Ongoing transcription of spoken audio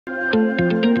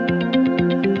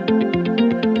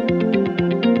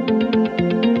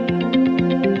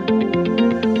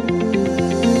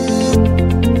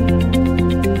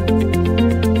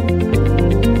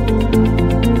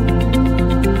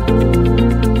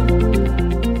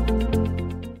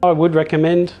I would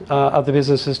recommend other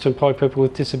businesses to employ people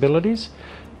with disabilities,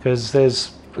 because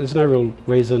there's no real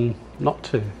reason not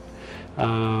to.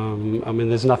 I mean,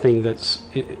 there's nothing that's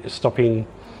stopping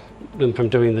them from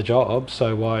doing the job,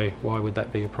 so why would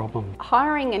that be a problem?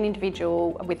 Hiring an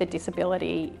individual with a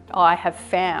disability, I have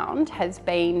found, has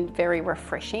been very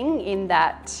refreshing in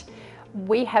that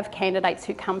we have candidates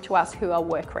who come to us who are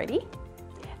work ready.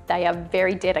 They are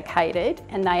very dedicated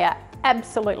and they are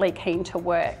absolutely keen to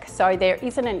work. So there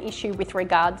isn't an issue with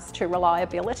regards to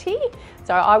reliability.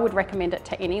 So I would recommend it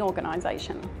to any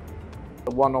organisation.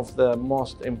 One of the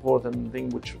most important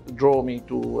things which drove me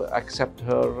to accept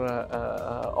her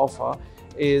offer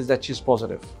is that she's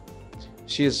positive.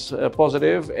 She's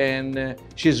positive and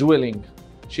she's willing.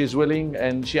 She's willing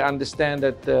and she understands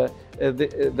that there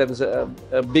is a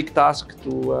big task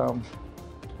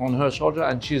on her shoulder,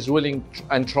 and she's willing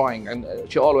and trying, and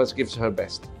she always gives her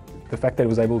best. The fact that he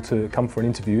was able to come for an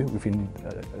interview within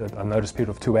a notice period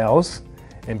of 2 hours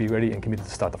and be ready and committed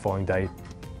to start the following day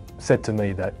said to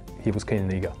me that he was keen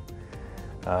and eager.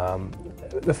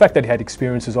 The fact that he had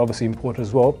experience is obviously important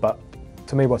as well, but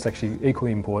to me what's actually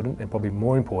equally important and probably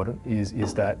more important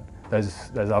is that those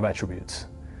other attributes.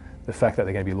 The fact that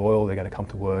they're going to be loyal, they're going to come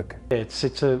to work. It's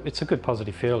a good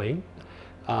positive feeling.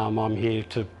 I'm here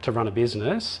to run a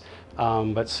business,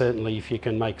 but certainly if you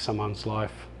can make someone's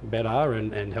life better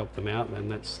and help them out, then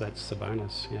that's the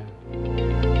bonus,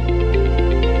 yeah.